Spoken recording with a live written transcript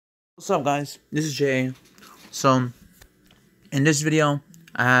What's up, guys? This is Jay. So in this video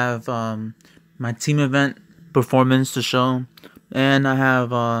I have my team event performance to show, and I have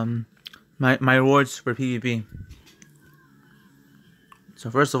my rewards for PvP.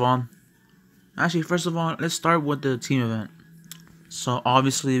 So first of all, let's start with the team event. So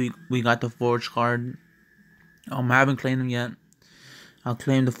obviously we got the Forge card. I haven't claimed them yet. I'll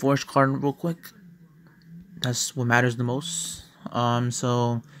claim the Forge card real quick. That's what matters the most.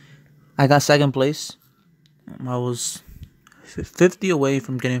 So I got second place. I was 50 away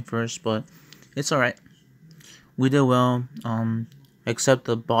from getting first, but it's alright. We did well, except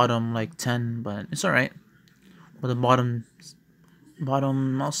the bottom like 10, but it's alright. But the bottom,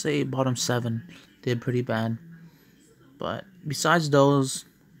 I'll say bottom 7 did pretty bad. But besides those,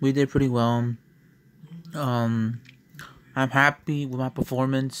 we did pretty well. I'm happy with my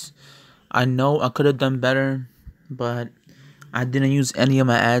performance. I know I could have done better, but I didn't use any of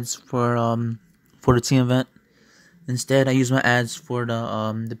my ads for the team event. Instead, I used my ads for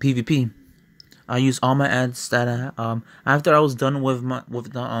the PvP. I used all my ads that after I was done with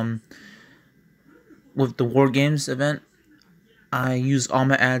the War Games event. I used all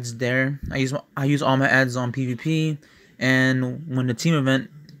my ads there. I used all my ads on PvP, and when the team event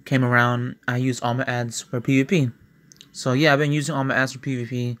came around, I used all my ads for PvP. So yeah, I've been using all my ads for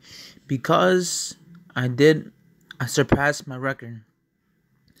PvP because I surpassed my record.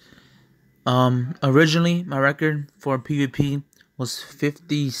 Originally my record for PvP was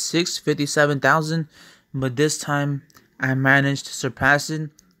 57,000, but this time I managed to surpass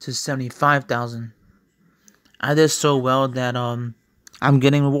it to 75,000. I did so well that I'm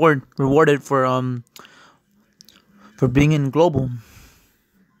getting rewarded for being in global.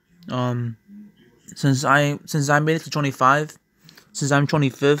 Since I made it to 25, since I'm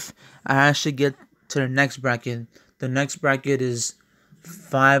 25th, I actually get to the next bracket. The next bracket is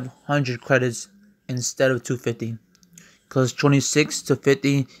 500 credits instead of 250. Cause 26 to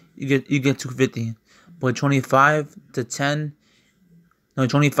 50, you get 250, but 25 to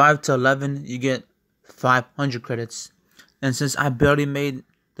 11, you get 500 credits. And since I barely made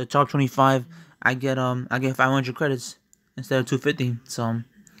the top 25, I get 500 credits instead of 250. So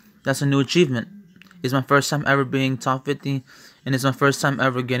that's a new achievement. It's my first time ever being top 50, and it's my first time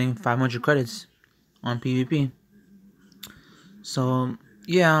ever getting 500 credits on PvP. So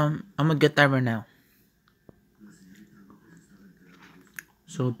yeah, I'm gonna get that right now.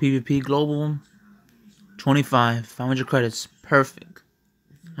 So PvP Global 25, 500 credits, perfect.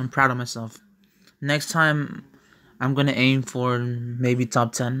 I'm proud of myself. Next time, I'm gonna aim for maybe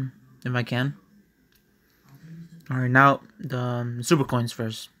top 10 if I can. Alright, now the super coins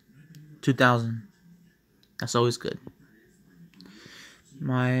first. 2,000. That's always good.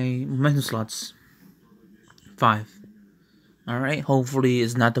 My momentum slots 5. Alright, hopefully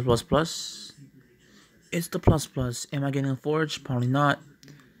it's not the plus plus. It's the plus plus. Am I getting a forge? Probably not.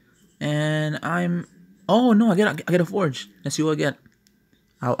 And oh no, I get a forge. Let's see what I get.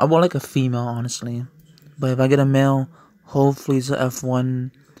 I want like a female, honestly. But if I get a male, hopefully it's a F1.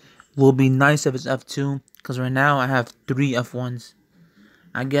 Will be nice if it's F2, because right now I have 3 F1s.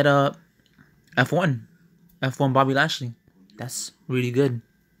 I get a F1 Bobby Lashley. That's really good.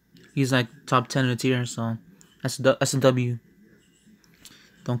 He's like top 10 in the tier, so that's a W.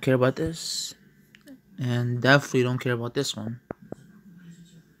 Don't care about this, and definitely don't care about this one.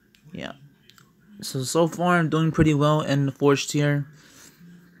 Yeah. So far I'm doing pretty well in the Forge tier.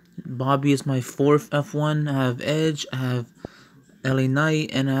 Bobby is my 4th F1. I have Edge, I have LA Knight,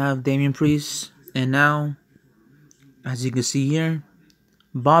 and I have Damian Priest. And now, as you can see here,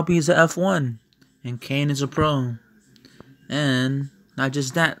 Bobby is a F1 and Kane is a pro. And not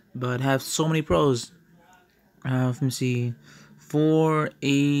just that, but I have so many pros. I have, let me see, 4,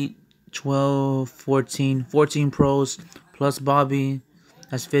 8, 12, 14 pros, plus Bobby,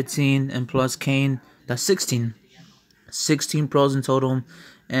 that's 15, and plus Kane, that's 16. 16 pros in total,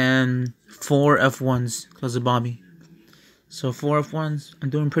 and 4 F1s because of Bobby. So 4 F1s, I'm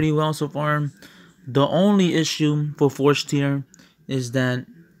doing pretty well so far. The only issue for Force tier is that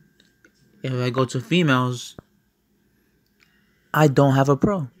if I go to females, I don't have a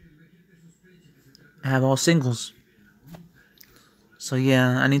pro. I have all singles. So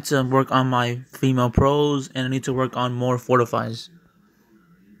yeah, I need to work on my female pros, and I need to work on more fortifies.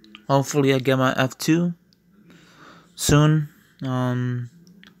 Hopefully I get my F2 soon.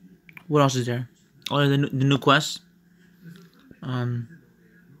 What else is there? Oh, the new quest.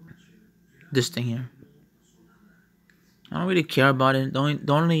 This thing here. I don't really care about it. The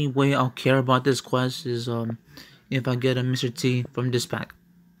only way I'll care about this quest is if I get a Mr. T from this pack,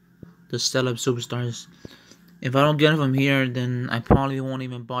 the Stellar Superstars. If I don't get it from here, then I probably won't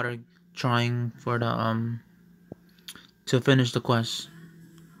even bother trying for the to finish the quest.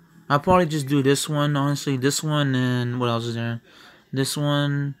 I'll probably just do this one, honestly. This one, and what else is there? This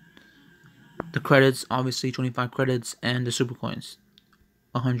one, the credits, obviously 25 credits, and the super coins,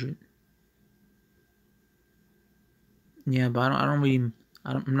 100. Yeah, but I don't really,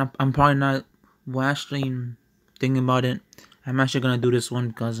 I'm probably not. Well, actually, thinking about it, I'm actually gonna do this one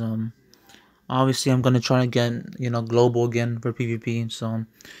because obviously I'm gonna try to get global again for PvP. So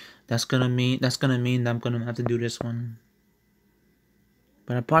that's gonna mean that I'm gonna have to do this one.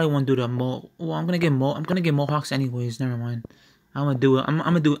 But I probably won't do the Well, I'm gonna get mohawks anyways. Never mind. I'm gonna do it. I'm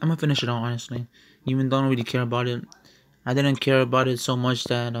gonna finish it all honestly. Even though I don't really care about it. I didn't care about it so much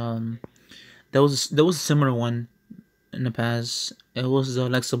that there was a similar one in the past. It was the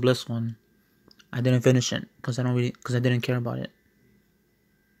Alexa Bliss one. I didn't finish it because I didn't care about it.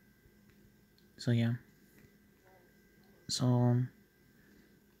 So yeah. So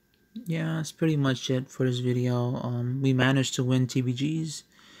yeah, that's pretty much it for this video. We managed to win TBGs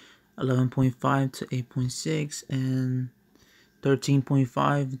 11.5 to 8.6 and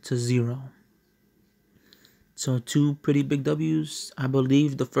 13.5 to 0. So two pretty big W's. I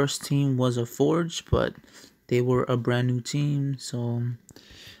believe the first team was a Forge, but they were a brand new team, so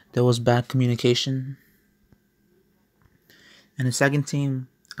there was bad communication. And the second team,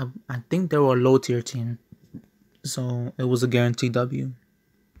 I think they were a low tier team, so it was a guaranteed W.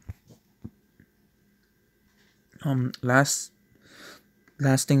 Last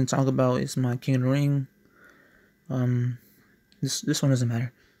thing to talk about is my King of the Ring. This one doesn't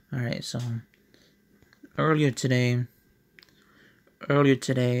matter. All right, so earlier today,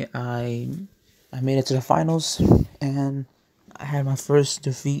 I made it to the finals, and I had my first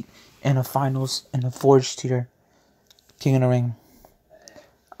defeat in the finals in the Forge tier King of the Ring.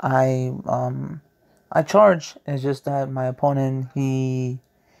 I charged. It's just that my opponent he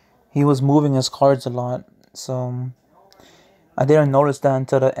was moving his cards a lot, so I didn't notice that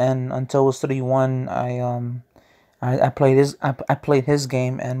until the end. Until it was 3-1, I played his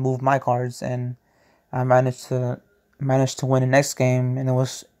game and moved my cards, and I managed to win the next game, and it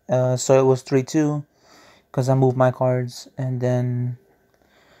was 3-2 because I moved my cards, and then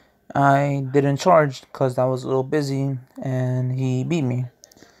I didn't charge because I was a little busy, and he beat me.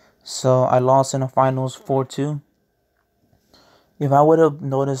 So I lost in the finals 4-2. If I would have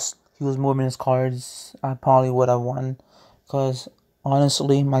noticed he was moving his cards, I probably would have won. Cause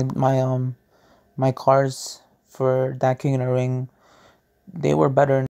honestly, my cards for that King of the Ring, they were better